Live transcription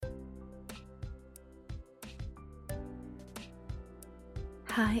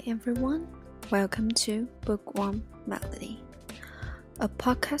Hi everyone, welcome to Bookworm Melody, a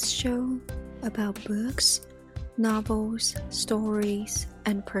podcast show about books, novels, stories,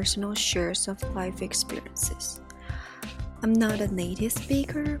 and personal shares of life experiences. I'm not a native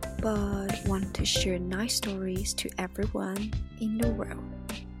speaker, but want to share nice stories to everyone in the world.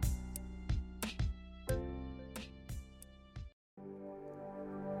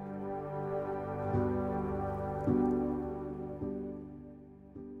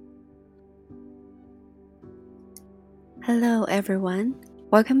 Hello everyone,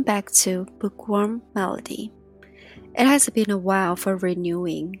 welcome back to Bookworm Melody. It has been a while for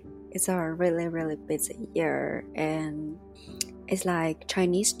renewing. It's a really busy year and it's like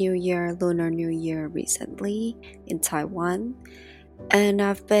Chinese New Year, Lunar New Year recently in Taiwan. And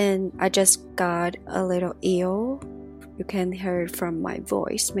I just got a little ill. You can hear it from my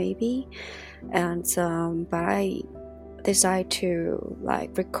voice maybe. But I decided to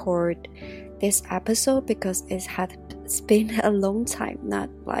record this episode because it's been a long time not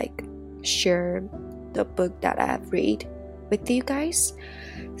share the book that I've read with you guys.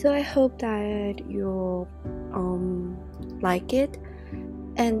 So I hope that you'll like it.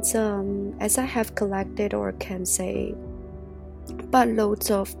 And as I have collected or can say but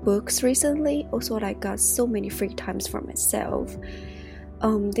loads of books recently, also I got so many free times for myself.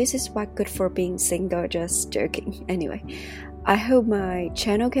 This is what good for being single, just joking. Anyway, I hope my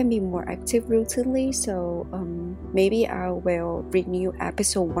channel can be more active routinely, so maybe I will renew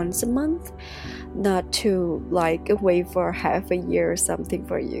episode once a month, not to wait for half a year or something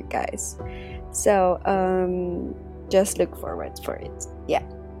for you guys. So just look forward for it. Yeah.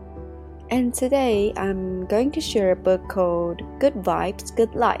 And today I'm going to share a book called Good Vibes,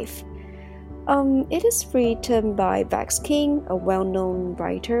 Good Life. It is written by Vex King, a well-known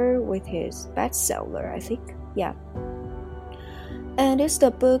writer with his bestseller, I think. Yeah. And it's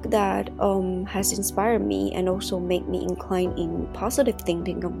the book that has inspired me and also made me inclined in positive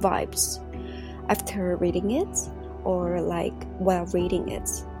thinking of vibes after reading it or while reading it.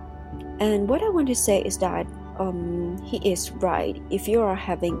 And what I want to say is that he is right. If you are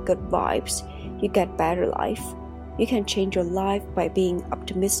having good vibes, you get better life. You can change your life by being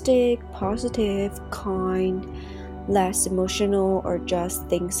optimistic, positive, kind, less emotional, or just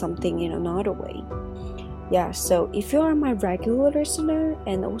think something in another way. Yeah, so if you are my regular listener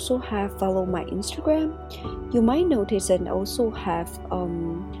and also have followed my Instagram, you might notice and also have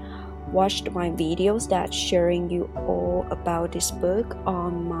watched my videos that sharing you all about this book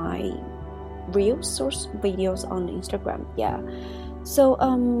on my reels or videos on Instagram. Yeah. So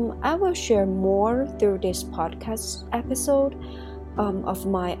I will share more through this podcast episode of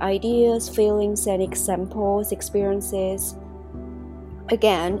my ideas, feelings, and examples, experiences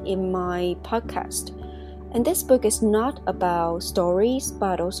again in my podcast. And this book is not about stories,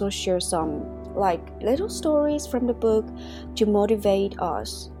 but also share some little stories from the book to motivate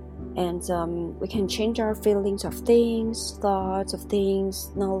us. And we can change our feelings of things, thoughts of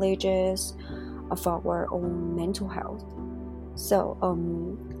things, knowledges of our own mental health. So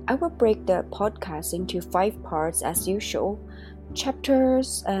I will break the podcast into 5 parts as usual,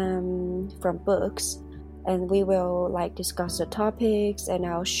 chapters from books, and we will discuss the topics, and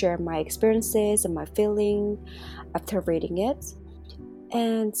I'll share my experiences and my feeling after reading it.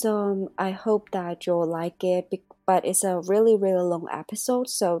 And I hope that you'll like it, but it's a really long episode,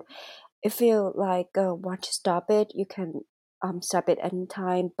 so if you want to stop it, you can stop it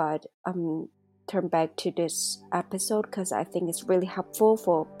anytime, but turn back to this episode because I think it's really helpful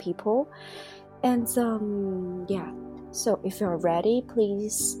for people. And yeah, so if you're ready,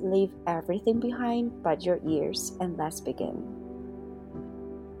 please leave everything behind but your ears, and let's begin.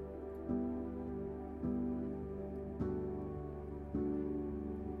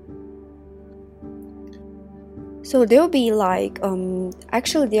 So there'll be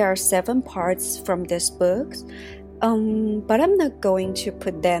actually there are 7 parts from this book, but I'm not going to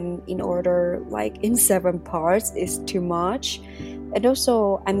put them in order in 7 parts. It's too much, and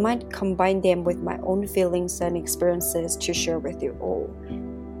also I might combine them with my own feelings and experiences to share with you all.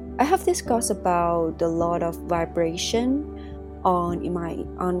 I have discussed about the law of vibration on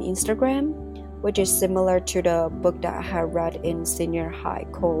Instagram, which is similar to the book that I had read in senior high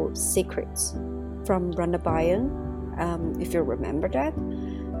called Secrets from Rhonda Byrne, if you remember that.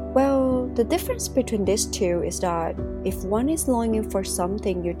 Well, the difference between these two is that if one is longing for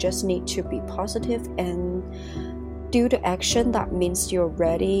something, you just need to be positive and do the action that means you're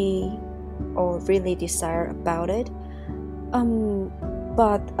ready or really desire about it.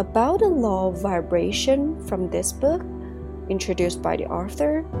 But about the law of vibration from this book, introduced by the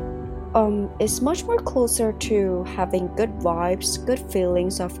author, it's much more closer to having good vibes, good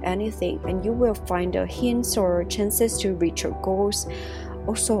feelings of anything, and you will find the hints or chances to reach your goals.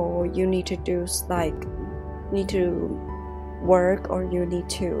 Also, you need to do need to work, or you need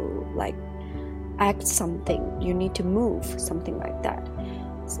to act something, you need to move, something like that.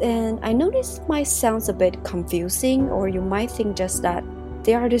 And I know this might sound a bit confusing, or you might think just that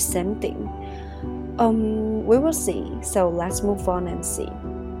they are the same thing. We will see, so let's move on and see.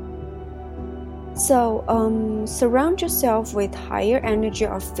 So surround yourself with higher energy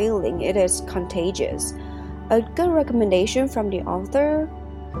of feeling. It is contagious. A good recommendation from the author.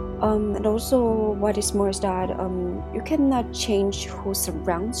 And also what is more is that you cannot change who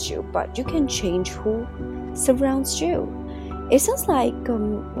surrounds you, but you can change who surrounds you. It sounds like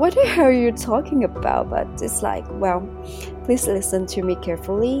what the hell are you talking about? But it's like, well, please listen to me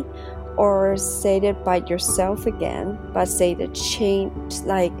carefully, or say it by yourself again, but say the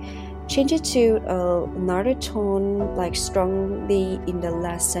change it to another tone, strongly in the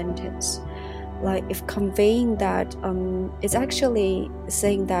last sentence. If conveying that it's actually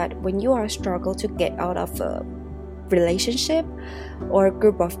saying that when you are struggle to get out of a relationship or a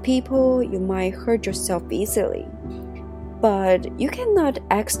group of people, you might hurt yourself easily, but you cannot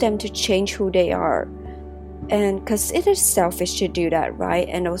ask them to change who they are, and because it is selfish to do that, right?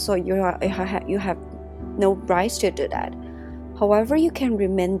 And also you have no rights to do that. However, you can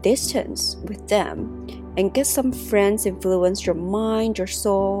remain distant with them and get some friends influence your mind, your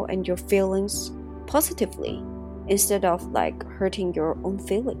soul, and your feelings positively, instead of hurting your own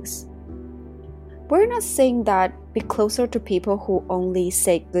feelings. We're not saying that be closer to people who only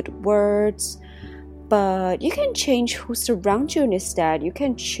say good words, but you can change who surrounds you instead. You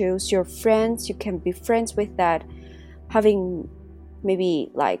can choose your friends. You can be friends with that, having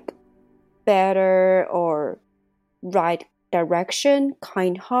maybe better or right direction,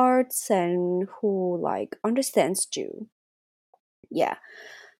 kind hearts, and who understands you. Yeah.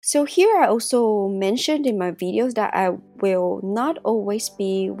 So here I also mentioned in my videos that I will not always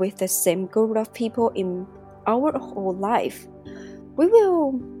be with the same group of people in our whole life. We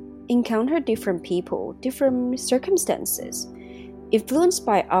will encounter different people, different circumstances, influenced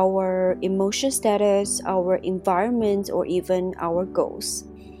by our emotion status, our environment, or even our goals.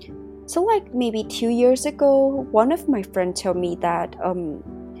 So maybe 2 years ago, one of my friends told me that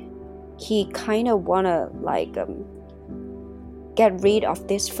he kind of wanna get rid of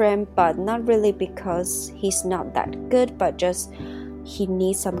this friend, but not really because he's not that good, but just he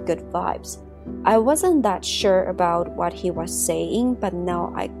needs some good vibes. I wasn't that sure about what he was saying, but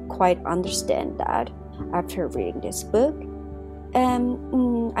now I quite understand that after reading this book.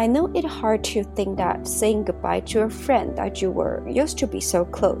 And I know it's hard to think that saying goodbye to a friend that you were used to be so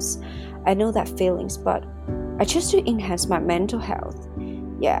close. I know that feelings, but I choose to enhance my mental health.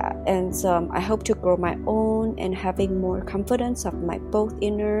 Yeah, and I hope to grow my own and having more confidence of my both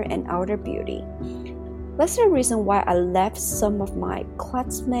inner and outer beauty. That's the reason why I left some of my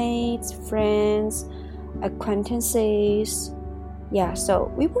classmates, friends, acquaintances. Yeah, so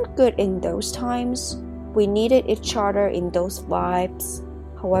we were good in those times. We needed each other in those vibes.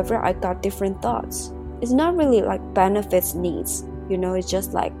 However, I got different thoughts. It's not really benefits needs, it's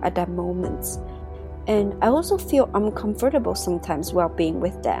just at that moment. And I also feel uncomfortable sometimes while being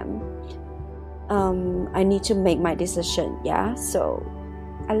with them. I need to make my decision, yeah, so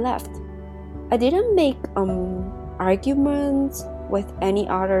I left. I didn't make arguments with any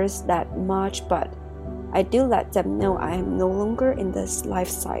others that much, but I do let them know I am no longer in this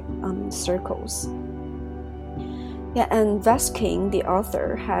lifestyle circles. Yeah, and Vesking, the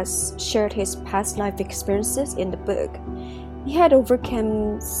author, has shared his past life experiences in the book. He had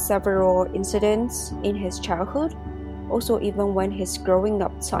overcome several incidents in his childhood, also even when his growing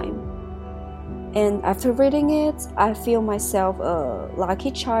up time. And after reading it, I feel myself a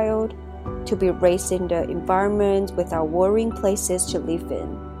lucky child to be raised in the environment without worrying places to live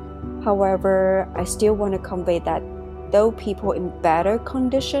in. However, I still want to convey that though people in better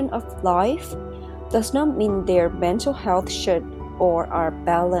condition of life does not mean their mental health should or are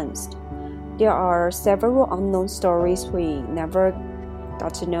balanced. There are several unknown stories we never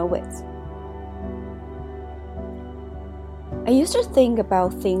got to know it. I used to think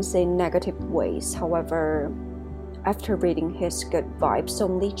about things in negative ways. However, after reading his Good Vibes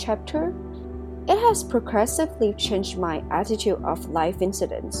Only chapter, it has progressively changed my attitude of life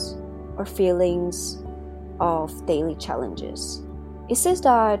incidents or feelings of daily challenges. It says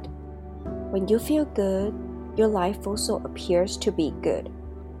that when you feel good, your life also appears to be good.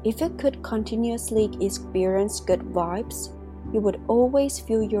 If you could continuously experience good vibes, you would always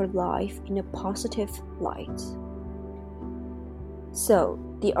view your life in a positive light. So,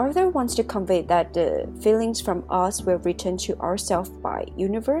 The author wants to convey that the feelings from us will return to ourselves by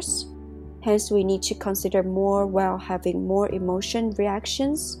universe. Hence, we need to consider more while having more emotion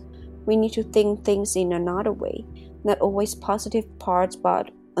reactions. We need to think things in another way, not always positive parts, but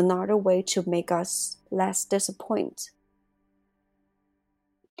another way to make us less disappointed.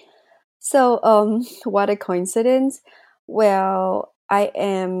 So, what a coincidence. Well, I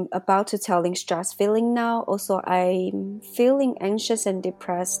am about to telling stress feeling now. Also, I'm feeling anxious and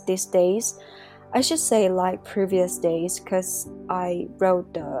depressed these days. I should say like previous days because I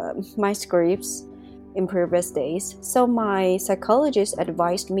wrote my scripts in previous days. So my psychologist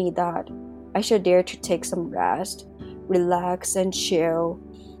advised me that I should dare to take some rest, relax and chill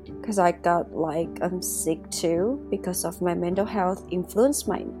because I got like I'm sick too because of my mental health influenced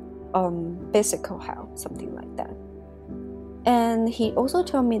my physical health, something like that. And he also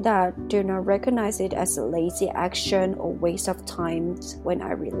told me that do not recognize it as a lazy action or waste of time when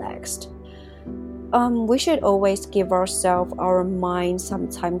I relaxed. We should always give ourselves, our mind, some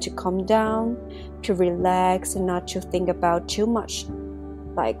time to calm down, to relax, and not to think about too much,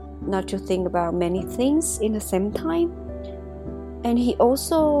 like not to think about many things in the same time. And he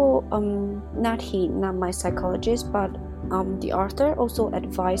also, not my psychologist, but the author also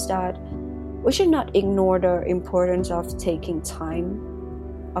advised that we should not ignore the importance of taking time,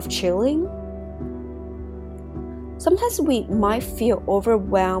 of chilling. Sometimes we might feel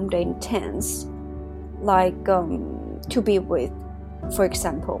overwhelmed and tense, like to be with, for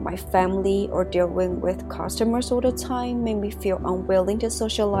example, my family or dealing with customers all the time made me feel unwilling to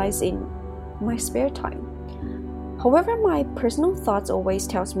socialize in my spare time. However, my personal thoughts always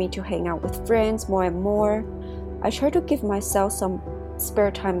tells me to hang out with friends more and more. I try to give myself some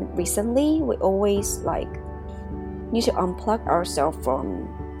spare time recently. We always need to unplug ourselves from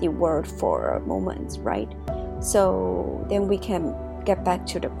the world for a moment, right? So then we can get back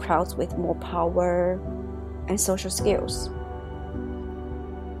to the crowds with more power and social skills.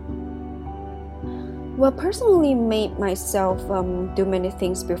 Well, personally made myself do many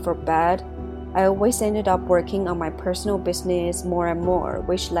things before bed. I always ended up working on my personal business more and more,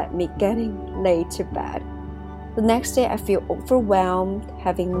 which led me getting late to bed. The next day I feel overwhelmed,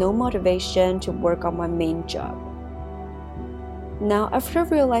 having no motivation to work on my main job. Now, after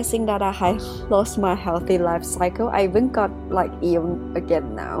realizing that I had lost my healthy life cycle, I even got ill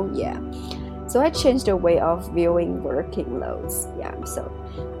again now, So I changed the way of viewing working loads, So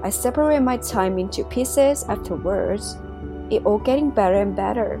I separate my time into pieces afterwards. It all getting better and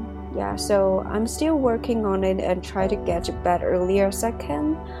better, So I'm still working on it and try to get to bed earlier as I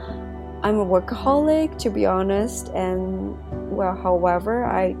can. I'm a workaholic, to be honest, and however,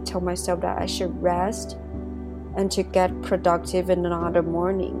 I told myself that I should rest and to get productive in another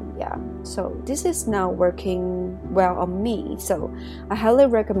morning, So this is now working well on me. So I highly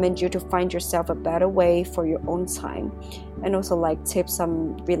recommend you to find yourself a better way for your own time, and also take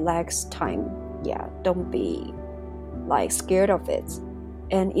some relaxed time. Don't be scared of it.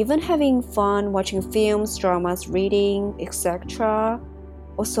 And even having fun watching films, dramas, reading, etc.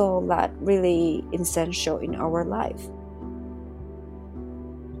 also that really essential in our life.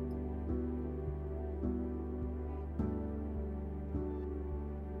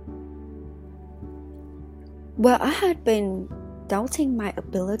 Well, I had been doubting my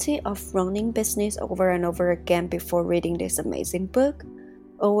ability of running business over and over again before reading this amazing book,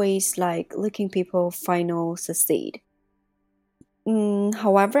 always looking people final succeed.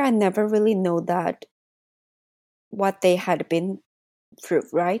 However, I never really know that what they had been through,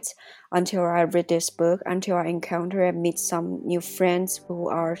 right? Until I read this book, until I encounter and meet some new friends who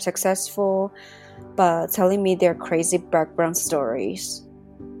are successful, but telling me their crazy background stories.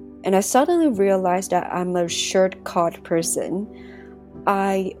 And I suddenly realized that I'm a shortcut person.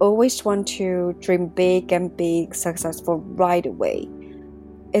 I always want to dream big and be successful right away.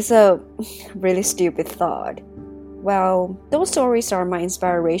 It's a really stupid thought. Well, those stories are my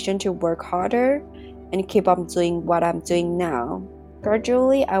inspiration to work harder and keep on doing what I'm doing now.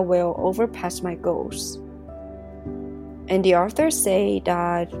 Gradually, I will overpass my goals. And the authors say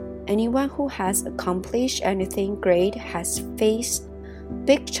that anyone who has accomplished anything great has faced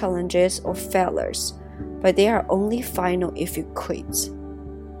big challenges or failures, but they are only final if you quit.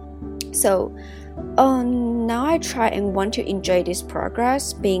 So now I try and want to enjoy this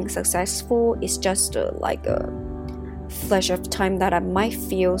progress. Being successful is just a flash of time that I might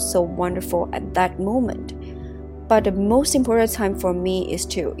feel so wonderful at that moment. But the most important time for me is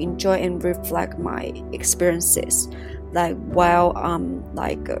to enjoy and reflect my experiences, while I'm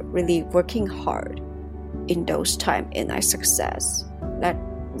really working hard in those times and my success. That's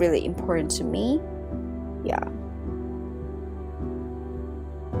really important to me.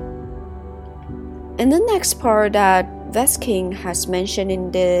 And the next part that Vesking has mentioned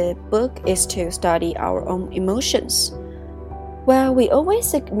in the book is to study our own emotions. Well, we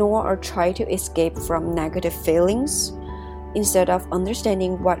always ignore or try to escape from negative feelings instead of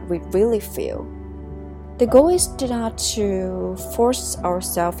understanding what we really feel. The goal is not to force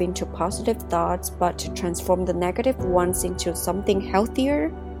ourselves into positive thoughts, but to transform the negative ones into something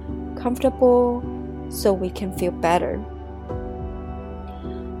healthier, comfortable, so we can feel better.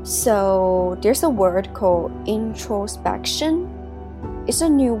 So there's a word called introspection. It's a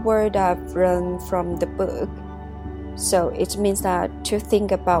new word I've learned from the book. So it means that to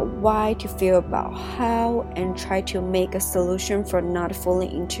think about why, to feel about how, and try to make a solution for not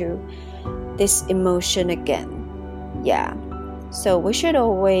falling into this emotion again. Yeah. So we should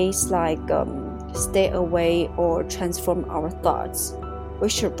always stay away or transform our thoughts. We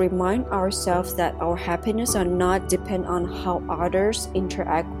should remind ourselves that our happiness are not depend on how others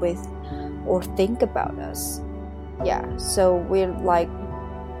interact with or think about us. Yeah, so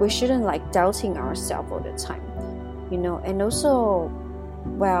we shouldn't doubting ourselves all the time, and also,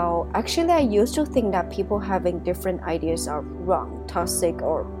 well, actually I used to think that people having different ideas are wrong, toxic,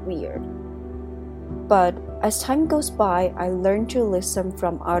 or weird. But as time goes by, I learned to listen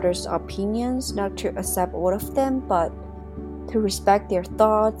from others' opinions, not to accept all of them, but to respect their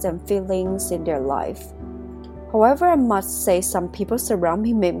thoughts and feelings in their life. However, I must say some people surround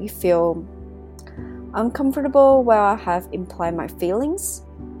me make me feel uncomfortable while I have implied my feelings.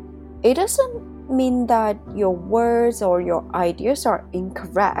 It doesn't mean that your words or your ideas are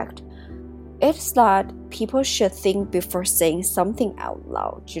incorrect. It's that people should think before saying something out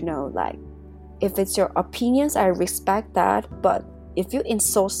loud, if it's your opinions, I respect that, but if you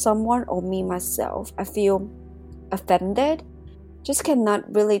insult someone or me myself, I feel offended. Just cannot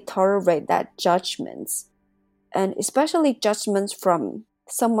really tolerate that judgments, and especially judgments from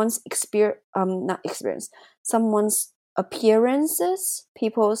someone's someone's appearances,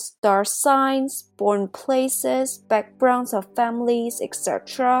 people's star signs, born places, backgrounds of families,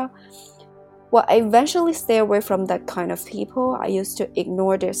 etc. Well, I eventually stay away from that kind of people. I used to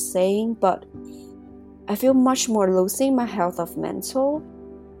ignore their saying, but I feel much more losing my health of mental.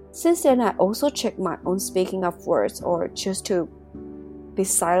 Since then, I also check my own speaking of words or choose to be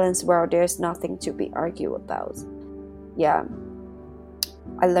silenced where there's nothing to be argued about. Yeah,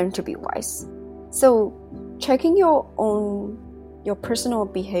 I learned to be wise. So, checking your personal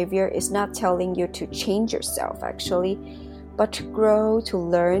behavior is not telling you to change yourself, actually, but to grow, to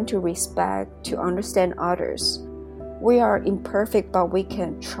learn, to respect, to understand others. We are imperfect, but we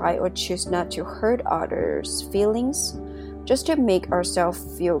can try or choose not to hurt others' feelings just to make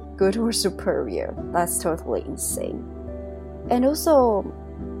ourselves feel good or superior. That's totally insane. And also,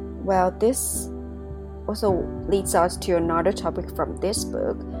 well, this also leads us to another topic from this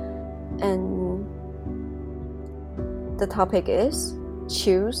book. And the topic is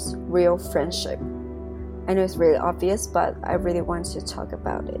choose real friendship. I know it's really obvious, but I really want to talk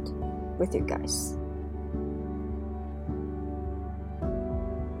about it with you guys.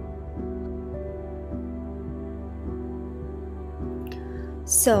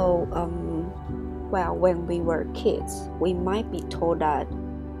 So, well, when we were kids, we might be told that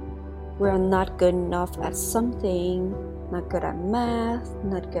we are not good enough at something, not good at math,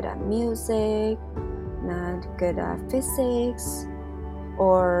 not good at music, not good at physics,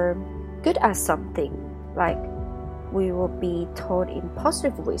 or good at something. Like, we will be told in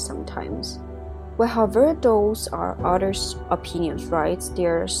positive ways sometimes. Well, however, those are others' opinions, right?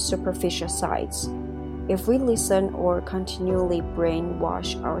 They're superficial sides. If we listen or continually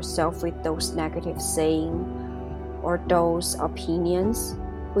brainwash ourselves with those negative sayings or those opinions,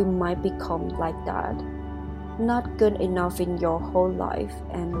 we might become like that. Not good enough in your whole life,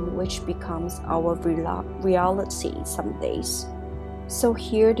 and which becomes our reality some days. So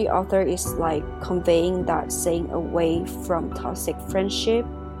here the author is conveying that staying away from toxic friendship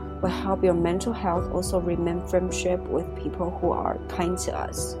will help your mental health, also remain friendship with people who are kind to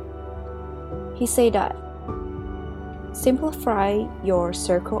us. He said that simplify your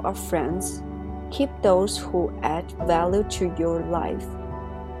circle of friends, keep those who add value to your life,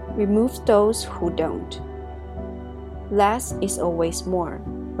 remove those who don't. Less is always more,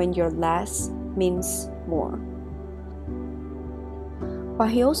 when your less means more. But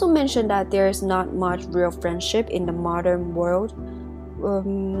he also mentioned that there is not much real friendship in the modern world.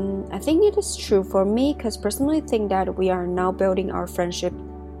 I think it is true for me, because personally I think that we are now building our friendship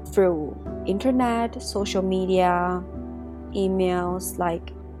through internet, social media, emails,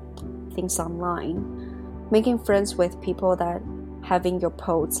 things online. Making friends with people that having your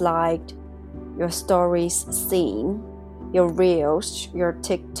posts liked, your stories seen, your reels, your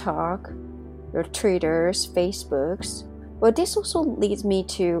TikTok, your Twitters, Facebooks. Well, this also leads me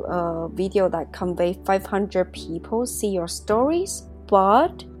to a video that convey 500 people see your stories,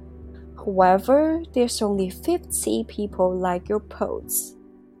 but however, there's only 50 people like your posts.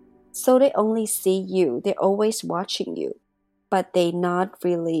 So they only see you, they're always watching you, but they do not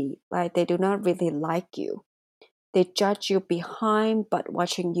really like you. They judge you behind, but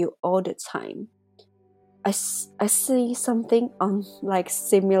watching you all the time. I see something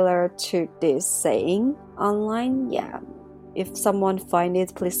similar to this saying online. Yeah, if someone find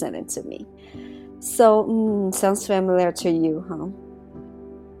it, please send it to me. So, sounds familiar to you, huh?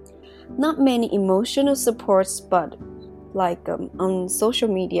 Not many emotional supports, but on social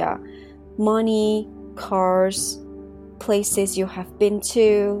media, money, cars, places you have been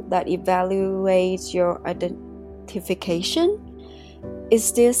to that evaluate your identification.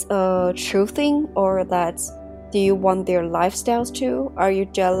 Is this a true thing, or do you want their lifestyles too? Are you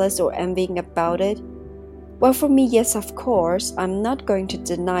jealous or envying about it? Well, for me, yes, of course. I'm not going to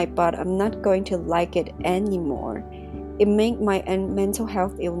deny, but I'm not going to like it anymore. It made my mental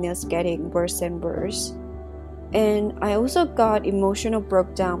health illness getting worse and worse. And I also got emotional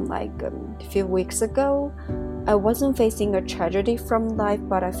breakdown a few weeks ago. I wasn't facing a tragedy from life,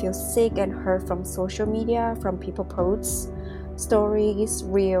 but I feel sick and hurt from social media, from people posts, stories,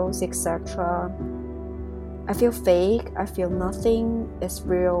 reels, etc. I feel fake. I feel nothing is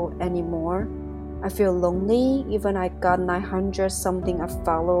real anymore. I feel lonely. Even I got 900 something of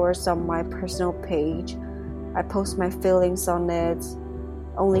followers on my personal page. I post my feelings on it.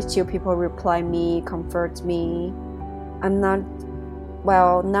 Only 2 people reply me, comfort me.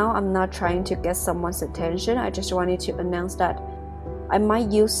 Now I'm not trying to get someone's attention. I just wanted to announce that I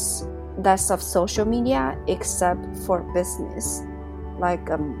might use less of social media except for business.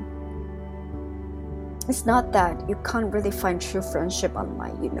 It's not that you can't really find true friendship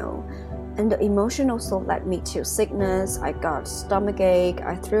online, And the emotion also led me to sickness. I got stomachache,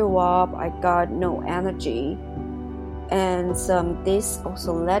 I threw up, I got no energy. And this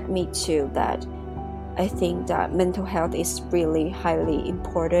also led me to that I think that mental health is really highly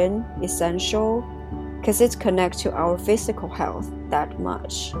important, essential, because it connects to our physical health that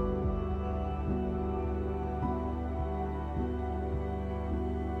much.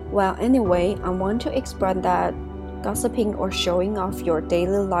 Well, anyway, I want to express that gossiping or showing off your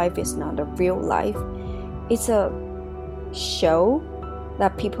daily life is not a real life. It's a show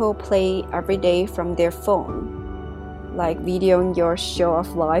that people play every day from their phone. Like videoing your show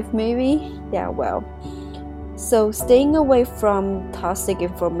of life, maybe? Yeah, well. So staying away from toxic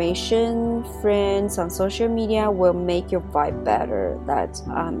information, friends on social media will make your vibe better, that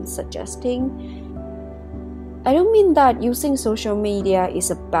I'm suggesting. I don't mean that using social media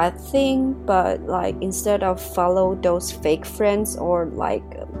is a bad thing, but instead of follow those fake friends or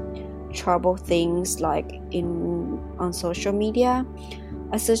trouble things on social media,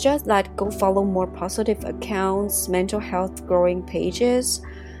 I suggest that go follow more positive accounts, mental health growing pages,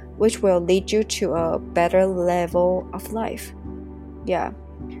 which will lead you to a better level of life. Yeah.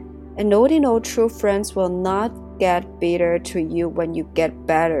 And know true friends will not get bitter to you when you get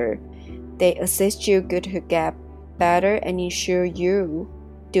better. They assist you to get better and ensure you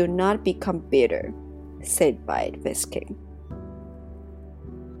do not become bitter. Said by Visking.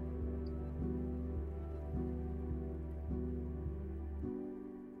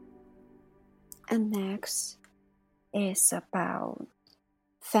 And next is about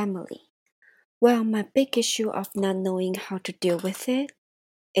family. Well, my big issue of not knowing how to deal with it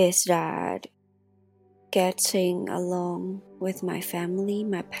is that getting along with my family,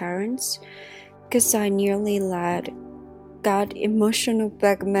 my parents, because I nearly got emotional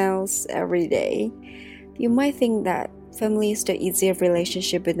blackmails every day. You might think that family is the easiest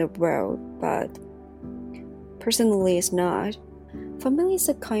relationship in the world, but personally it's not. Family is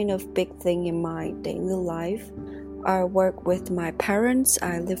a kind of big thing in my daily life. I work with my parents,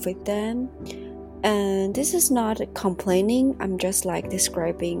 I live with them, and this is not complaining, I'm just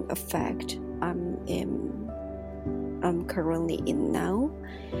describing a fact I'm currently in now.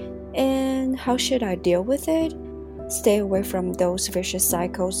 And how should I deal with it? Stay away from those vicious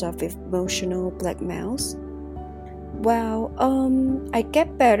cycles of emotional blackmails. Well, I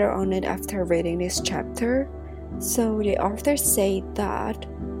get better on it after reading this chapter. So the authors say that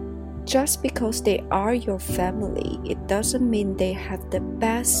just because they are your family, it doesn't mean they have the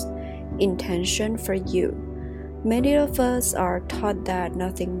best intention for you. Many of us are taught that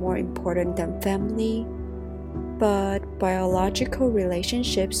nothing more important than family, but biological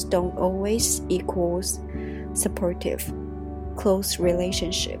relationships don't always equal supportive, close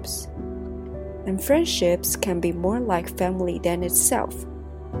relationships. And friendships can be more like family than itself.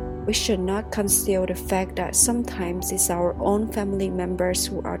 we should not conceal the fact that sometimes it's our own family members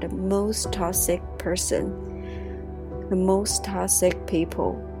who are the most toxic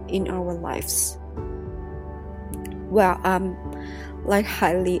people in our lives. Well, I'm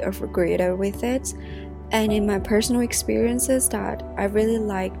highly agreed with it. And in my personal experiences that I really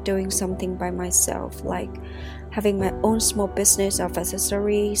like doing something by myself, like having my own small business of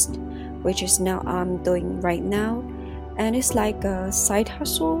accessories, which is now I'm doing right now. And it's like a side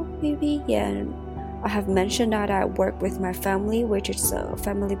hustle maybe. Yeah, I have mentioned that I work with my family, which is a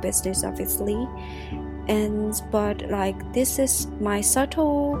family business obviously. But like this is my side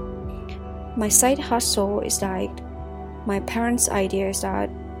hustle is like my parents' idea is that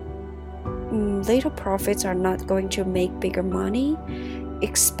little profits are not going to make bigger money.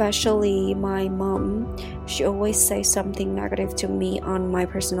 Especially my mom, she always says something negative to me on my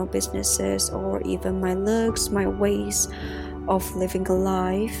personal businesses or even my looks, my ways of living a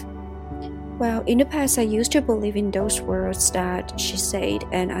life. Well, in the past I used to believe in those words that she said,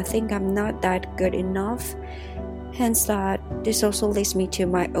 and I think I'm not that good enough. Hence that this also leads me to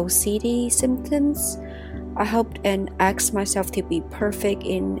my OCD symptoms. I hope and ask myself to be perfect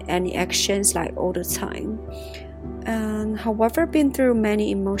in any actions like all the time. And however, been through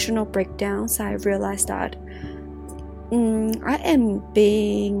many emotional breakdowns, I realized that I am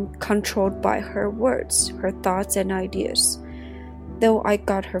being controlled by her words, her thoughts and ideas. Though I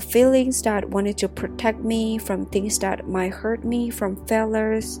got her feelings that wanted to protect me from things that might hurt me, from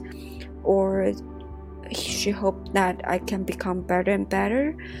failures, or she hoped that I can become better and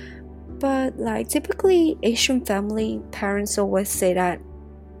better. But like typically Asian family, parents always say that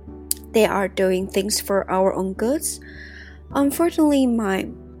they are doing things for our own goods. Unfortunately, my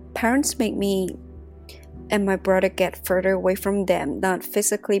parents make me and my brother get further away from them, not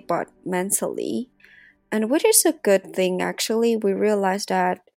physically but mentally. And which is a good thing actually. We realize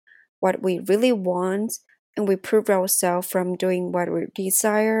that what we really want and we prove ourselves from doing what we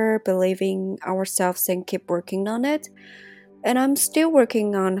desire, believing ourselves and keep working on it. And I'm still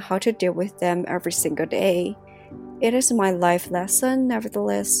working on how to deal with them every single day. It is my life lesson,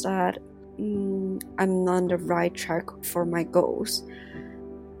 nevertheless, that I'm on the right track for my goals.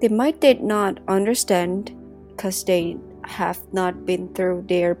 They might not understand because they have not been through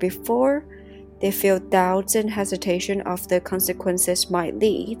there before. They feel doubts and hesitation of the consequences might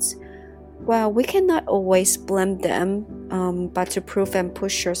lead. Well, we cannot always blame them, but to prove and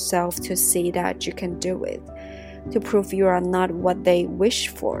push yourself to see that you can do it. To prove you are not what they wish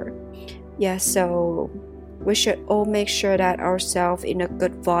for. Yeah, so we should all make sure that ourselves in a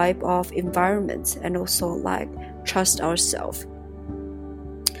good vibe of environment and also like trust ourselves.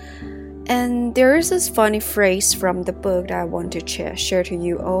 And there is this funny phrase from the book that I want to share to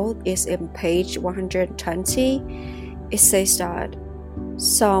you all. It's in page 120. It says that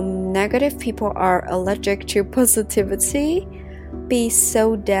some negative people are allergic to positivity. Be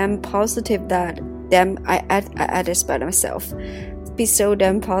so damn positive that I add this by myself. Be so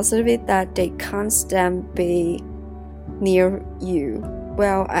damn positive that they can't stand be near you.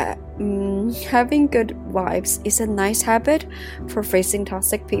 Well, having good vibes is a nice habit for facing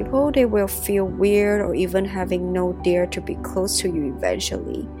toxic people. They will feel weird or even having no dare to be close to you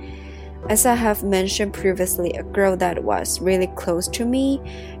eventually. As I have mentioned previously, a girl that was really close to me,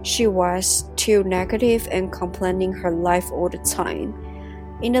 she was too negative and complaining her life all the time.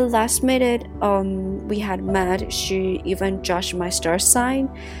 In the last minute we had met, she even judged my star sign,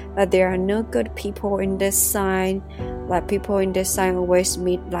 that there are no good people in this sign, like people in this sign always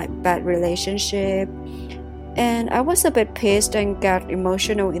meet like bad relationship. And I was a bit pissed and got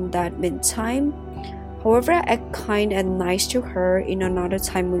emotional in that meantime. However, I act kind and nice to her in another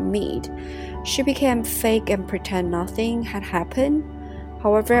time we meet. She became fake and pretend nothing had happened.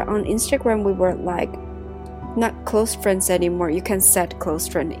 However, on Instagram we were like not close friends anymore. You can set close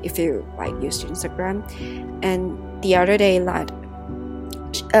friend if you like use Instagram. And the other day, like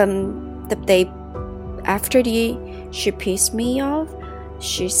the day after she pissed me off,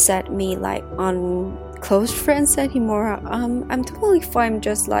 she set me like on close friends anymore. I'm totally fine.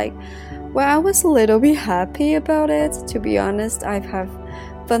 Just like, well, I was a little bit happy about it. To be honest, I have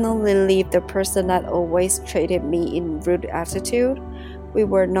finally left the person that always treated me in rude attitude. We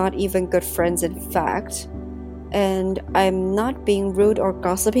were not even good friends, in fact. And I'm not being rude or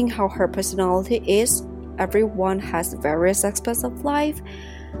gossiping how her personality is. Everyone has various aspects of life.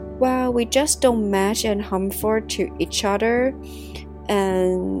 Well, we just don't match and harmful to each other.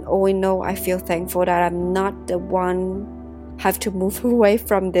 And all in all, I feel thankful that I'm not the one have to move away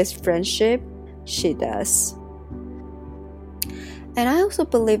from this friendship. She does. And I also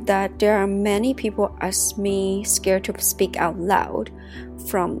believe that there are many people as me scared to speak out loud.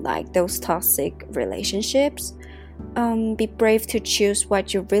 from like those toxic relationships. Be brave to choose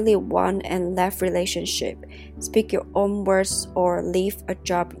what you really want and left relationship. Speak your own words or leave a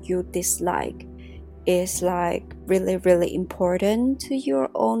job you dislike. Is like really, really important to your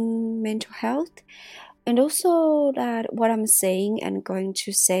own mental health. And also that what I'm saying and going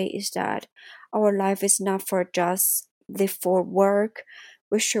to say is that our life is not for just live for work.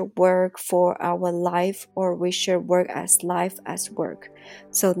 We should work for our life, or we should work as life as work.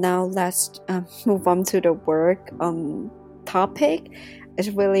 So now let's move on to the work topic. It's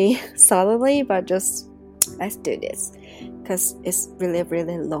really suddenly, but just let's do this because it's really,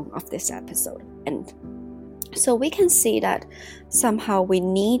 really long of this episode. And so we can see that somehow we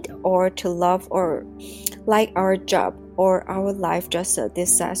need or to love or like our job or our life just a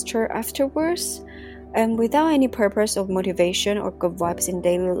disaster afterwards, and without any purpose or motivation or good vibes in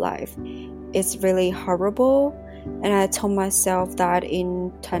daily life. It's really horrible. And I told myself that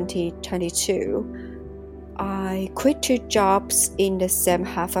in 2022 I quit 2 jobs in the same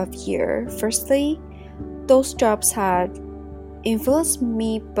half of year. Firstly, those jobs had influenced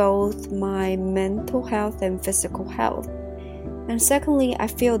me both my mental health and physical health. And secondly, I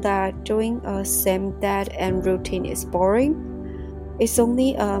feel that doing a same dead end routine is boring. It's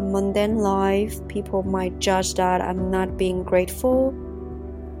only a mundane life. People might judge that I'm not being grateful.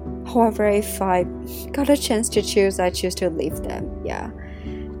 However, if I got a chance to choose, I choose to leave them. Yeah.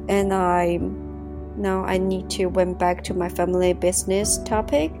 And now I need to went back to my family business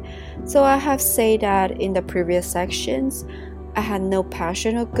topic. So I have said that in the previous sections, I had no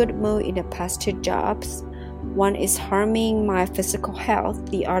passion or good mood in the past 2 jobs. One is harming my physical health,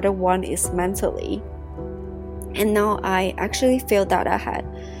 the other one is mentally. And now I actually feel that I had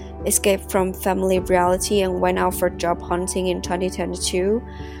escaped from family reality and went out for job hunting in 2022.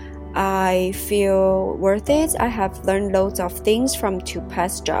 I feel worth it. I have learned loads of things from 2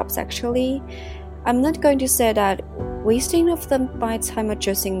 past jobs actually. I'm not going to say that wasting of my time or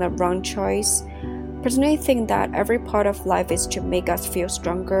choosing the wrong choice. Personally, I think that every part of life is to make us feel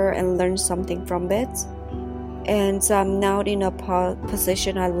stronger and learn something from it. And I'm now in a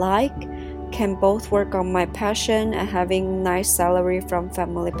position I like, can both work on my passion and having nice salary from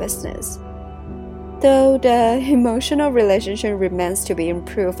family business. Though the emotional relationship remains to be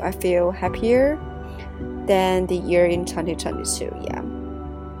improved, I feel happier than the year in 2022. Yeah,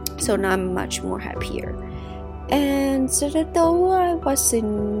 so now I'm much more happier. And so that though I was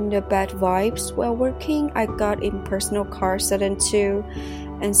in the bad vibes while working, I got in personal car accident too,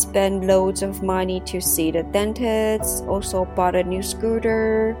 and spent loads of money to see the dentist. Also bought a new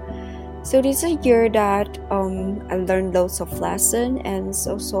scooter. So this is a year that I learned loads of lessons, and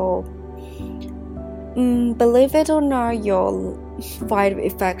also believe it or not, your vibe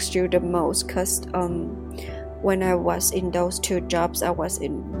affects you the most. Cause when I was in those 2 jobs, I was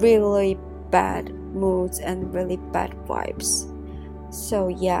in really bad moods and really bad vibes. So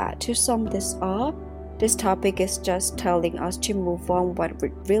yeah, to sum this up, this topic is just telling us to move on what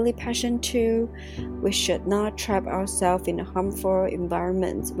we're really passionate to. We should not trap ourselves in a harmful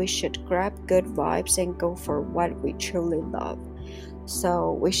environment. We should grab good vibes and go for what we truly love.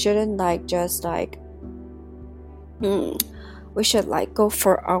 So we shouldn't we should go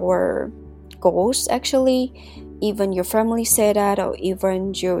for our goals actually. Even your family say that, or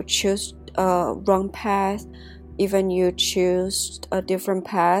even you choose a wrong path, even you choose a different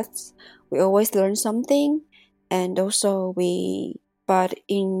path, we always learn something. And also but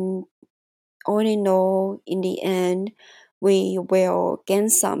all in all, in the end, we will gain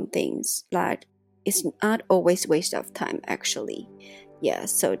some things. Like it's not always waste of time actually. Yeah,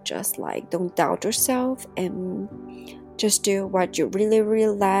 so just don't doubt yourself and just do what you really,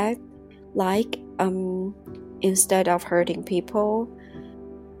 really like instead of hurting people.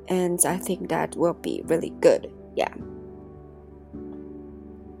 And I think that will be really good. Yeah.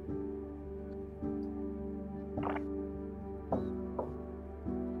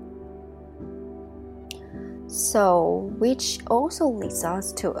 So, which also leads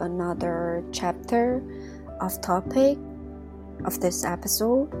us to another chapter of topic of this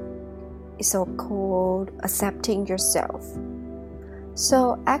episode. It's so called accepting yourself.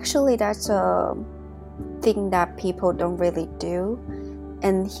 So actually that's a thing that people don't really do.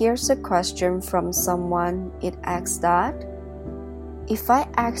 And here's a question from someone. It asks that, if I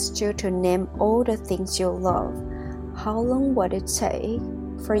asked you to name all the things you love, how long would it take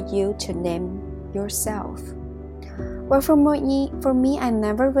for you to name yourself? Well, for me, I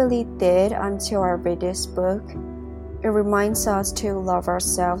never really did until I read this book. It reminds us to love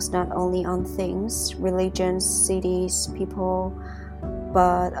ourselves not only on things, religions, cities, people,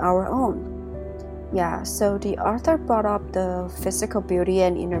 but our own. Yeah, so the author brought up the physical beauty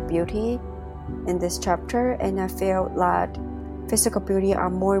and inner beauty in this chapter, and I feel that physical beauty are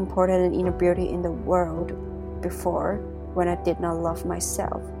more important than inner beauty in the world before, when I did not love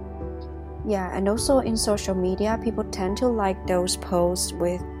myself. Yeah, and also in social media, people tend to like those posts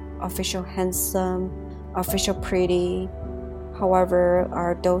with official handsome, official pretty. However,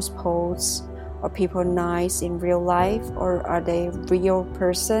 are those posts or people nice in real life, or are they real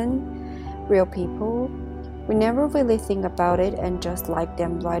person, real people? We never really think about it and just like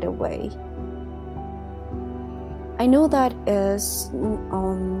them right away. I know that is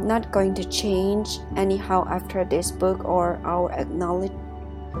not going to change anyhow after this book or our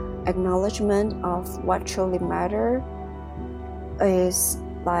acknowledgement of what truly matters is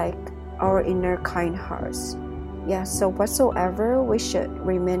like our inner kind hearts. Yeah, so whatsoever, we should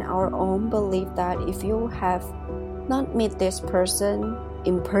remain our own belief that if you have not met this person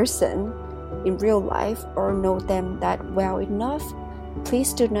in person, in real life, or know them that well enough,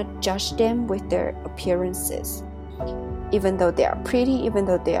 please do not judge them with their appearances. Even though they are pretty, even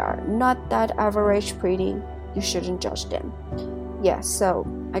though they are not that average pretty, you shouldn't judge them. Yeah, so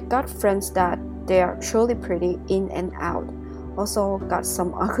I got friends that they are truly pretty in and out. Also got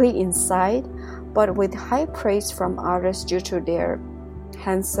some ugly inside, but with high praise from others due to their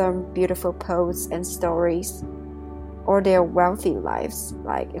handsome, beautiful posts and stories, or their wealthy lives,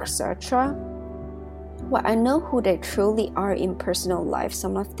 like etc. Well, I know who they truly are in personal life.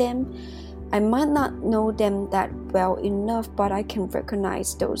 Some of them, I might not know them that well enough, but I can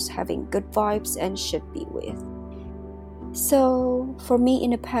recognize those having good vibes and should be with. So for me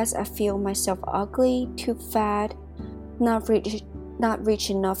in the past, I feel myself ugly, too fat, not rich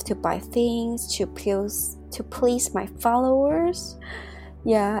enough to buy things, to please my followers.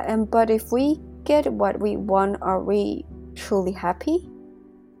 Yeah, but if we get what we want, are we truly happy?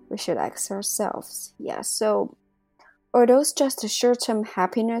 We should ask ourselves. Yeah, so are those just a short-term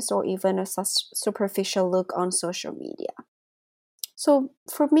happiness or even a superficial look on social media? So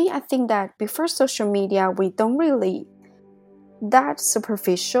for me, I think that before social media, we don't really that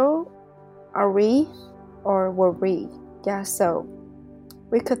superficial, are we, or were we? Yeah, so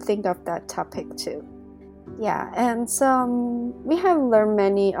we could think of that topic too. Yeah, and we have learned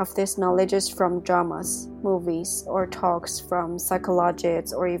many of these knowledges from dramas, movies, or talks from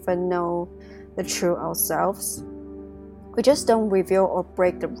psychologists, or even know the truth ourselves. We just don't reveal or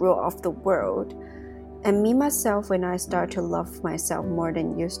break the rule of the world. And me myself, when I start to love myself more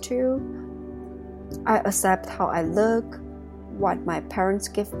than used to, I accept how I look, what my parents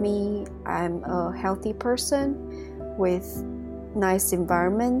give me. I'm a healthy person with nice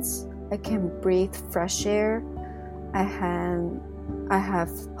environments. I can breathe fresh air. I have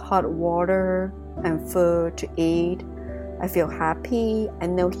hot water and food to eat. I feel happy. I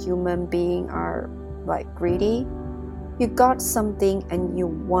know human beings are like greedy. You got something and you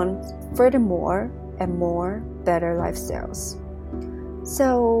want furthermore and more better lifestyles.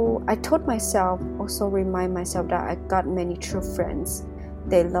 So I told myself, also remind myself that I got many true friends.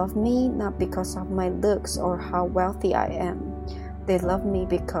 They love me not because of my looks or how wealthy I am. They love me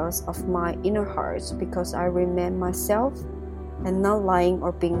because of my inner heart, because I remain myself and not lying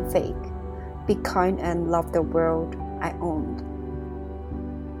or being fake. Be kind and love the world I owned.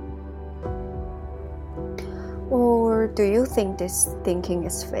 Or do you think this thinking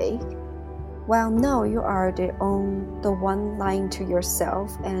is fake? Well, no, you are the one lying to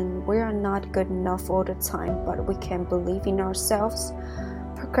yourself, and we are not good enough all the time, but we can believe in ourselves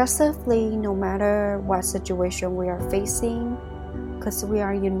progressively no matter what situation we are facing. Because we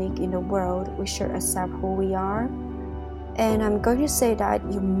are unique in the world, we should accept who we are. And I'm going to say that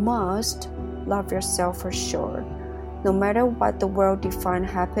you must love yourself for sure. No matter what the world defines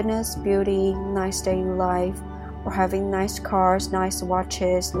happiness, beauty, nice day in life, or having nice cars, nice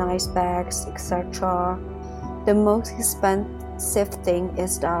watches, nice bags, etc. The most expensive thing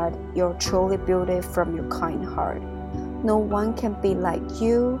is that you're truly beautiful from your kind heart. No one can be like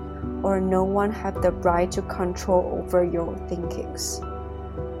you, or no one have the right to control over your thinkings.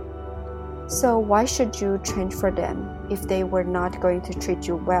 So why should you change for them if they were not going to treat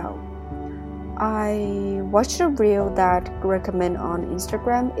you well? I watched a reel that recommend on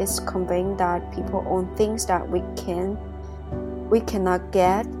Instagram is conveying that people own things that we cannot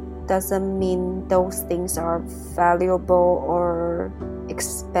get. Doesn't mean those things are valuable or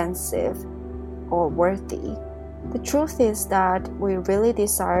expensive or worthy. The truth is that we really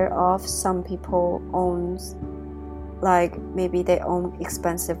desire of some people owns, like maybe they own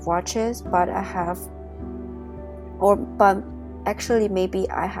expensive watches, but actually maybe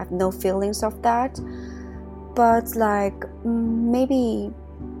I have no feelings of that. But like maybe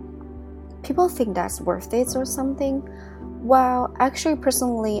People think that's worth it or something. Well, actually,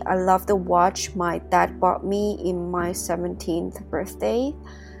 personally, I love the watch my dad bought me in my 17th birthday.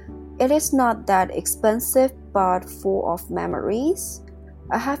 It is not that expensive, but full of memories.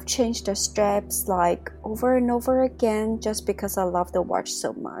 I have changed the straps like over and over again just because I love the watch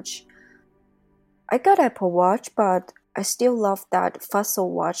so much. I got Apple Watch, but I still love that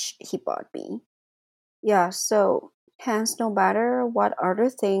Fossil watch he bought me. Yeah, so hence, no matter what other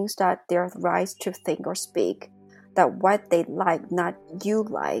things that they're right to think or speak, that what they like, not you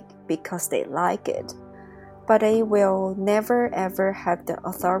like because they like it. But they will never ever have the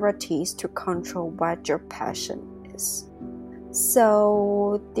authorities to control what your passion is.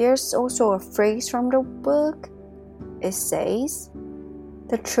 So there's also a phrase from the book. It says,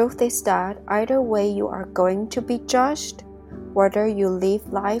 the truth is that either way you are going to be judged, whether you live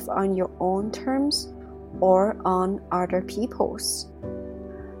life on your own terms or on other people's.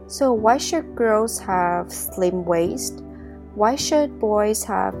 So why should girls have slim waist? Why should boys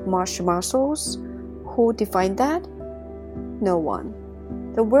have muscles? Who defined that? No one.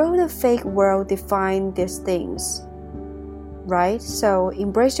 The world, the fake world, define these things. Right? So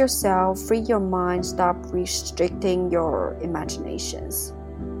embrace yourself, free your mind, stop restricting your imaginations.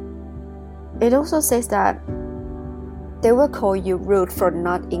 It also says that they will call you rude for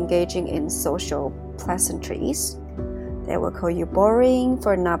not engaging in social pleasantries. They will call you boring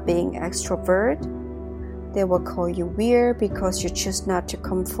for not being extrovert. They will call you weird because you choose not to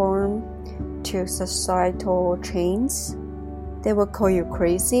conform to societal trends. They will call you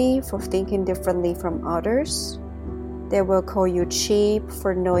crazy for thinking differently from others. They will call you cheap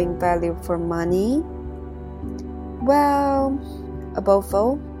for knowing value for money. Well, above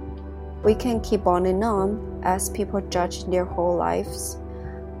all, we can keep on and on as people judge their whole lives.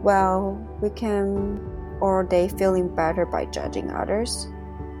 Well, we can, or they feeling better by judging others.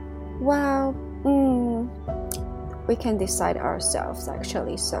 Well, we can decide ourselves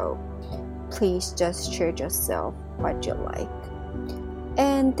actually, so please just choose yourself what you like.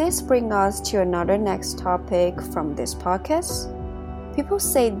 And this brings us to another next topic from this podcast. People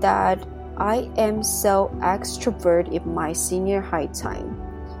say that I am so extrovert in my senior high time.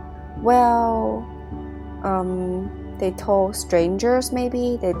 Well, they told strangers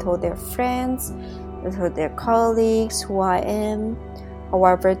maybe, they told their friends, they told their colleagues who I am.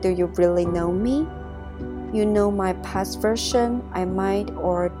 However, do you really know me? You know my past version. I might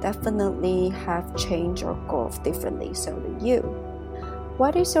or definitely have changed or go off differently, so do you.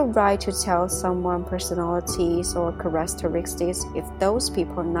 What is your right to tell someone personalities or characteristics if those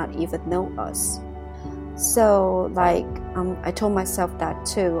people not even know us? So I told myself that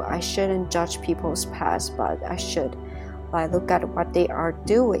too. I shouldn't judge people's past, but I should look at what they are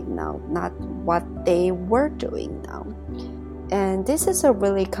doing now, not what they were doing now. And this is a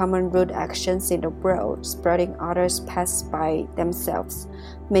really common rude actions in the world, spreading others' past by themselves,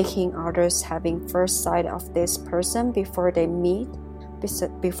 making others having first sight of this person before they meet,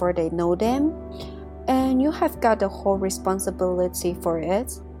 before they know them. And you have got the whole responsibility for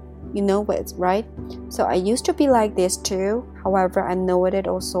it. You know it, right? So I used to be like this too. However, I know it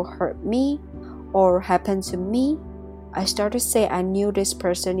also hurt me or happened to me. I started to say I knew this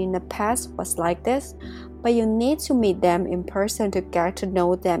person in the past was like this, but you need to meet them in person to get to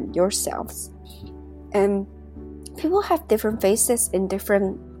know them yourselves. And people have different faces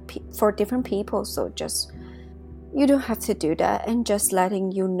for different people, so just you don't have to do that, and just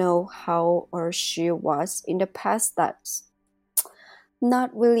letting you know how or she was in the past, that's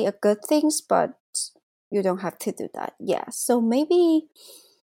not really a good thing, but you don't have to do that. Yeah, so maybe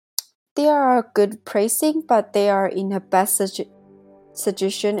they are good praising, but they are in a bad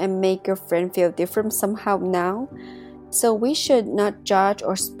suggestion and make your friend feel different somehow now. So we should not judge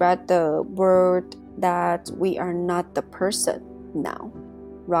or spread the word that we are not the person now,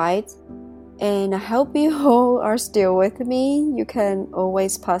 right? And I hope you all are still with me. You can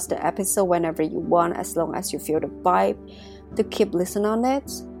always pause the episode whenever you want, as long as you feel the vibe to keep listening on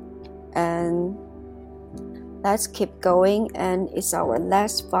it. And let's keep going, and it's our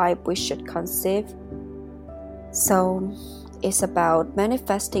last vibe we should conceive. So it's about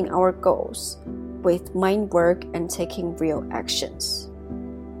manifesting our goals with mind work and taking real actions.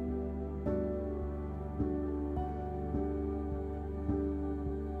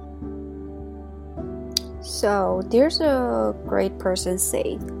 So there's a great person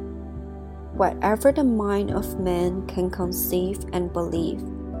saying, whatever the mind of man can conceive and believe,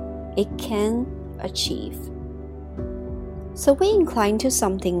 it can achieve. So we incline to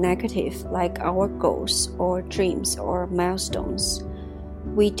something negative like our goals or dreams or milestones.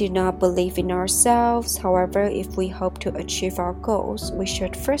 we do not believe in ourselves. However, if we hope to achieve our goals, we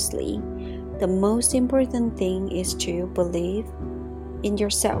should firstly, the most important thing is to believe in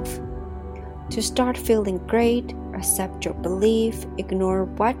yourself. To start feeling great, accept your belief, ignore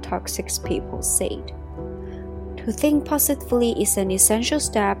what toxic people said. To think positively is an essential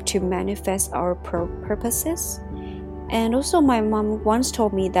step to manifest our purposes. And also, my mom once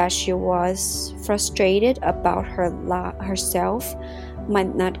told me that she was frustrated about herself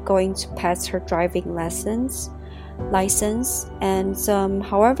might not going to pass her driving license. And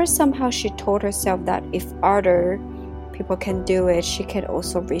however, somehow she told herself that if other people can do it, she can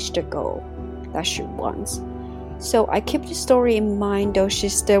also reach the goal that she wants. So I keep the story in mind, though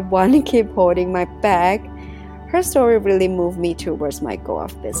she's still one to keep holding my back. Her story really moved me towards my goal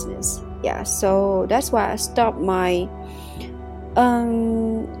of business. Yeah, so that's why I stopped my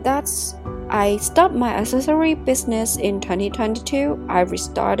accessory business in 2022. I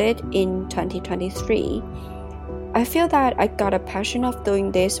restarted in 2023. I feel that I got a passion of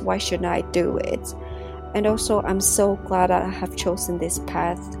doing this. Why shouldn't I do it? And also, I'm so glad that I have chosen this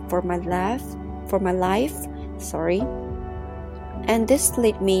path for my life. And this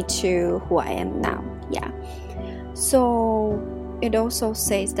led me to who I am now. Yeah. So it also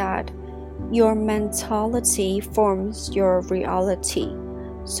says that your mentality forms your reality.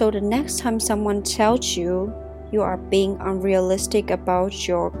 So the next time someone tells you you are being unrealistic about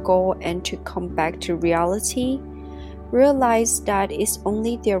your goal and to come back to reality, realize that it's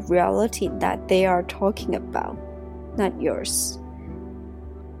only their reality that they are talking about, not yours.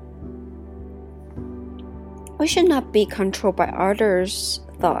 We should not be controlled by others'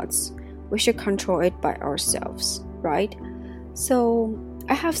 thoughts. We should control it by ourselves, right? So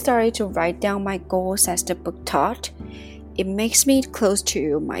I have started to write down my goals as the book taught. It makes me close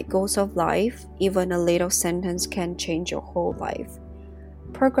to my goals of life. Even a little sentence can change your whole life.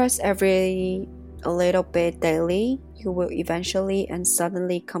 Progress a little bit daily. You will eventually and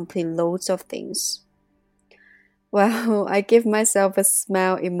suddenly complete loads of things. Well, I give myself a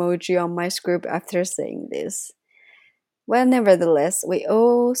smile emoji on my script after saying this. Well, nevertheless, we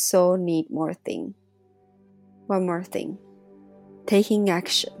also need one more thing. Taking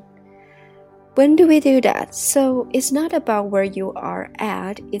action. When do we do that? So it's not about where you are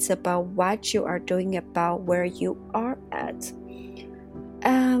at, it's about what you are doing about where you are at.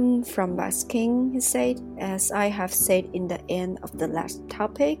 From Basking, he said, as I have said in the end of the last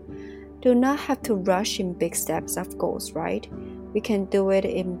topic, do not have to rush in big steps of goals, right? We can do it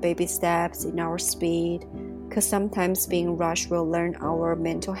in baby steps, in our speed, because sometimes being rushed will learn our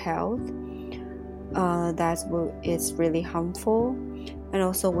mental health. It's really harmful, and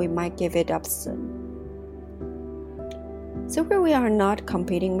also we might give it up soon. So we are not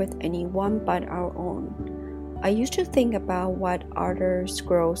competing with anyone but our own. I used to think about what others'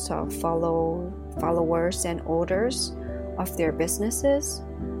 growth of followers and orders of their businesses.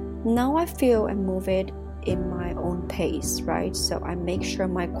 Now I feel and move it in my own pace, right? So I make sure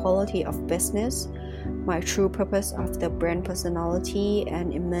my quality of business, my true purpose of the brand personality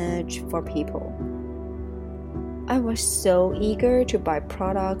and image for people. I was so eager to buy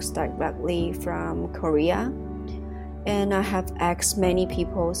products directly from Korea, and I have asked many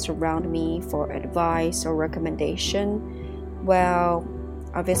people surround me for advice or recommendation. Well,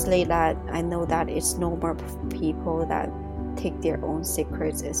 obviously that I know that it's normal people that take their own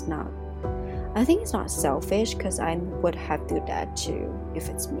secrets. I think it's not selfish, because I would have to do that too if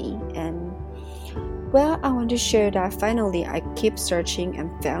it's me. And well, I want to share that finally I keep searching and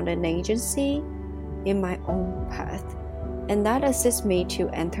found an agency in my own path, and that assists me to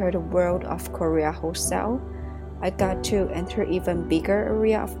enter the world of Korea wholesale. I got to enter even bigger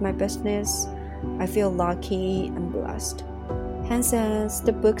area of my business. I feel lucky and blessed. Hence, as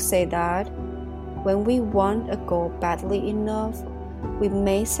the book say that when we want a goal badly enough, we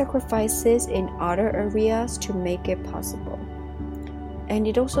make sacrifices in other areas to make it possible. And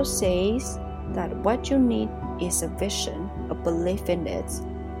it also says that what you need is a vision, a belief in it,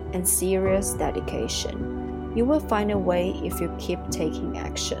 and serious dedication. You will find a way if you keep taking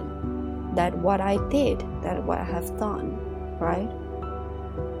action. That's what I did, that's what I have done, right?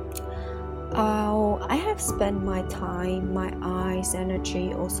 I have spent my time, my eyes,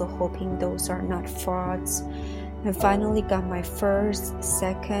 energy also hoping those are not frauds, and finally got my first,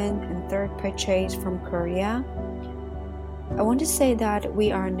 second, and third purchase from Korea. I want to say that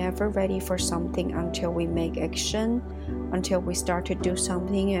we are never ready for something until we make action, until we start to do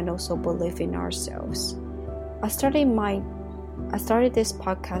something and also believe in ourselves. I started this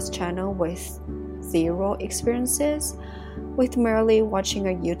podcast channel with zero experiences, with merely watching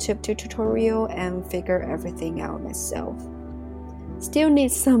a YouTube tutorial and figure everything out myself. Still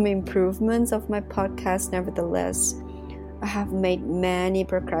need some improvements of my podcast nevertheless. I have made many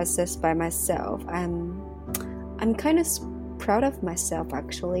progresses by myself. I'm kind of proud of myself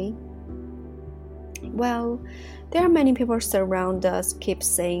actually. Well, there are many people surround us keep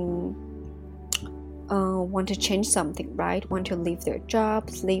saying want to change something, right? Want to leave their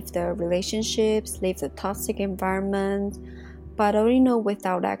jobs, leave their relationships, leave the toxic environment. But I already know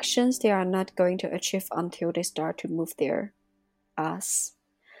without actions, they are not going to achieve until they start to move their ass.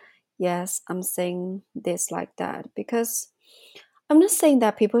 Yes, I'm saying this like that because I'm not saying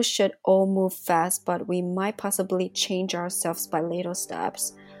that people should all move fast, but we might possibly change ourselves by little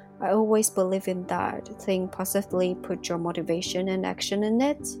steps. I always believe in that. Think positively, put your motivation and action in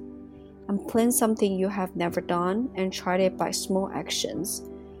it, and plan something you have never done and try it by small actions.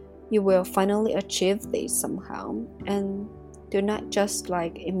 You will finally achieve this somehow. And do not just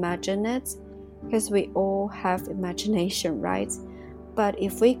imagine it, because we all have imagination, right? But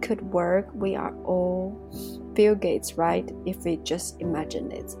if we could work, we are all Bill Gates, right? If we just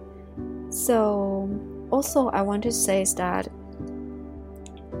imagine it. So also I want to say is that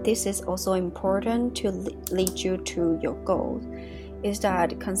this is also important to lead you to your goal, is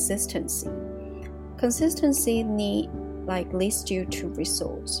that consistency. Consistency leads you to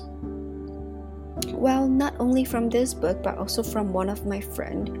results. Well, not only from this book, but also from one of my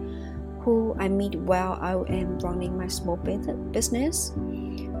friends who I meet while I am running my small business.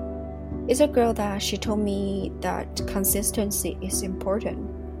 It's a girl that she told me that consistency is important,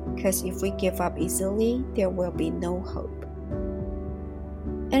 because if we give up easily, there will be no hope.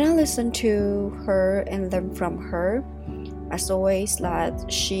 And I listen to her and learn from her. As always,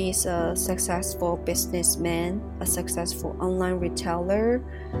 that she's a successful businessman, a successful online retailer,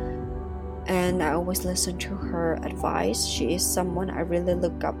 and I always listen to her advice. She is someone I really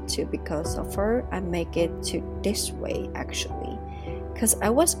look up to. Because of her, I make it to this way actually, because I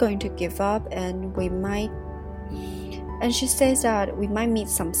was going to give up and she says that we might meet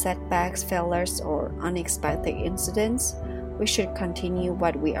some setbacks, failures, or unexpected incidents. We should continue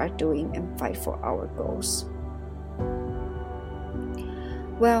what we are doing and fight for our goals.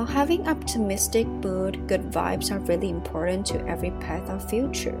 Well, having optimistic mood, good vibes are really important to every path of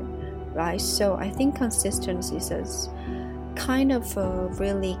future, right? So I think consistency is kind of a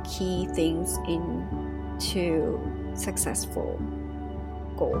really key things into successful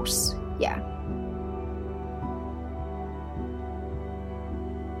goals. Yeah.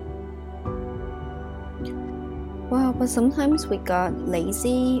 Well, but sometimes we got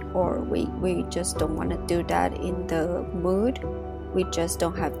lazy, or we just don't want to do that in the mood. We just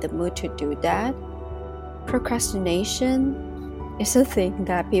don't have the mood to do that. Procrastination is a thing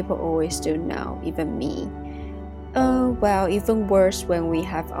that people always do now, even me. Well, even worse when we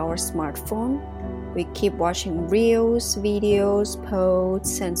have our smartphone. We keep watching reels, videos,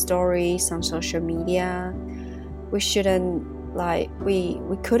 posts, and stories on social media. We shouldn't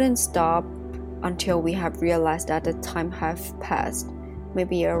we couldn't stop until we have realized that the time have passed.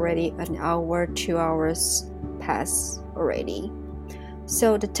 Maybe already an hour, 2 hours passed already.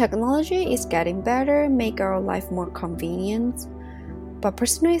 So the technology is getting better, make our life more convenient. But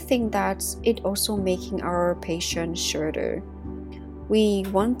personally, I think that it also making our patience shorter. We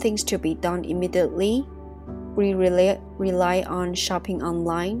want things to be done immediately. We rely on shopping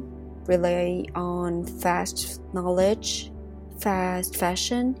online, rely on fast knowledge, fast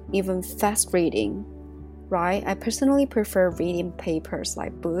fashion, even fast reading, right? I personally prefer reading papers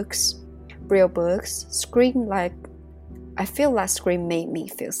like books, real books. I feel that screen made me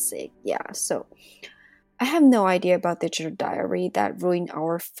feel sick. Yeah, so I have no idea about digital diary that ruined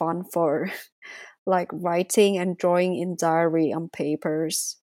our fun for writing and drawing in diary on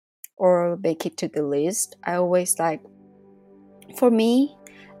papers, or make it to the list. I always for me,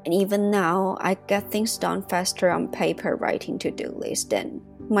 and even now, I get things done faster on paper writing to-do list than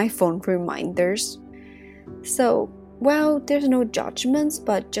my phone reminders. So, well, there's no judgments,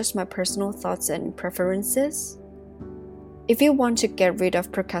 but just my personal thoughts and preferences. If you want to get rid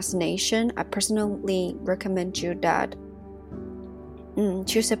of procrastination, I personally recommend you that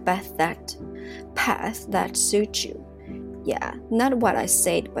choose a path that suits you. Yeah, not what I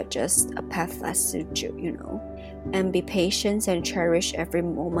said, but just a path that suits you, And be patient and cherish every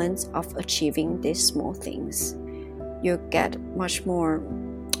moment of achieving these small things. You get much more,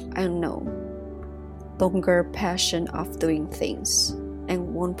 longer passion of doing things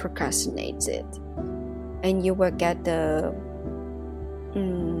and won't procrastinate it. And you will get the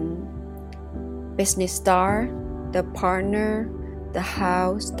business start, the partner, the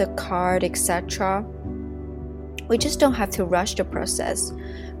house, the car, etc. We just don't have to rush the process.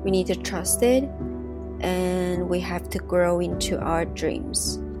 We need to trust it and we have to grow into our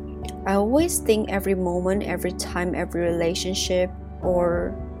dreams. I always think every moment, every time, every relationship,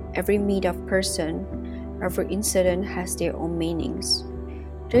 or every meet of person, every incident has their own meanings.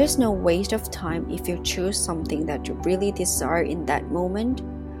 There is no waste of time if you choose something that you really desire in that moment.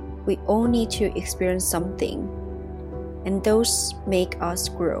 We all need to experience something, and those make us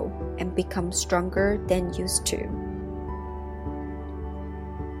grow and become stronger than used to.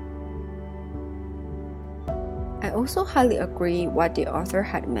 I also highly agree what the author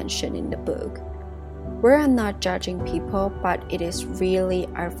had mentioned in the book. We are not judging people, but it is really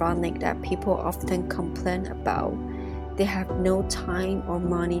ironic that people often complain about they have no time or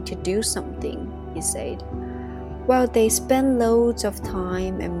money to do something, he said. While they spend loads of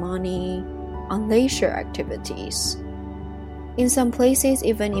time and money on leisure activities. In some places,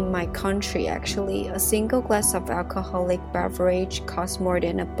 even in my country actually, a single glass of alcoholic beverage costs more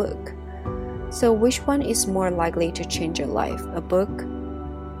than a book. So which one is more likely to change your life, a book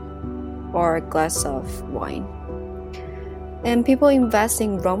or a glass of wine? And people invest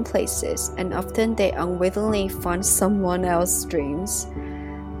in wrong places, and often they unwittingly fund someone else's dreams.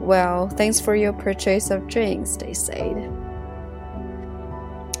 Well, thanks for your purchase of drinks, they said.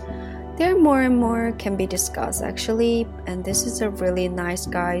 There more and more can be discussed actually, and this is a really nice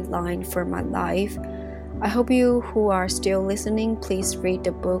guideline for my life. I hope you who are still listening, please read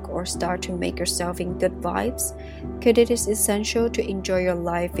the book or start to make yourself in good vibes, because it is essential to enjoy your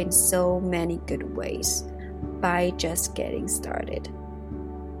life in so many good ways by just getting started.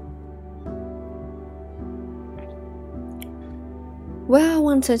 Well, I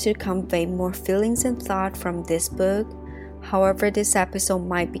wanted to convey more feelings and thought from this book. However, this episode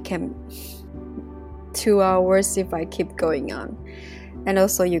might become 2 hours if I keep going on. And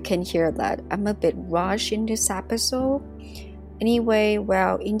also you can hear that I'm a bit rushed in this episode. Anyway,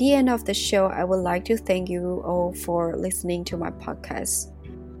 well, in the end of the show, I would like to thank you all for listening to my podcast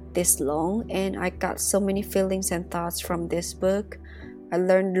this long, and I got so many feelings and thoughts from this book. I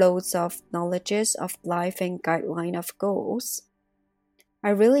learned loads of knowledges of life and guideline of goals. I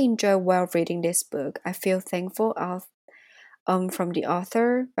really enjoy while reading this book. I feel thankful from the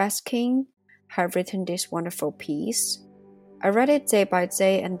author, Baskin, have written this wonderful piece. I read it day by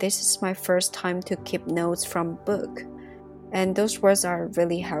day, and this is my first time to keep notes from book, and those words are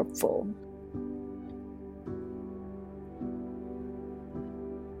really helpful.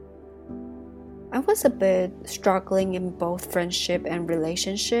 I was a bit struggling in both friendship and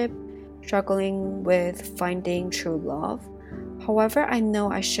relationship, struggling with finding true love. However, I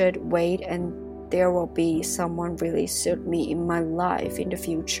know I should wait and there will be someone really suit me in my life in the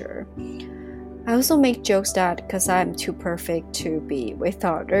future. I also make jokes that because I'm too perfect to be with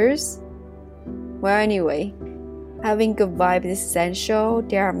others. Well, anyway, having good vibes is essential.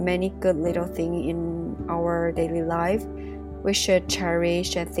 There are many good little things in our daily life. We should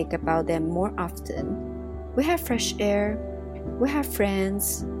cherish and think about them more often. We have fresh air, we have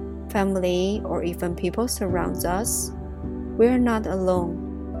friends, family, or even people surround us. We are not alone.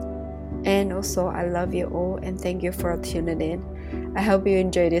 And also, I love you all and thank you for tuning in. I hope you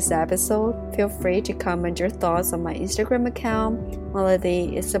enjoyed this episode. Feel free to comment your thoughts on my Instagram account.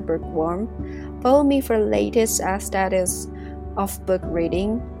 Melody is a bookworm. Follow me for latest status of book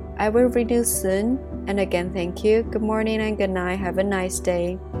reading. I will renew soon. And again, thank you. Good morning and good night. Have a nice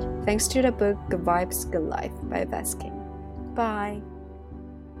day. Thanks to the book Good Vibes, Good Life by Baskin. Bye.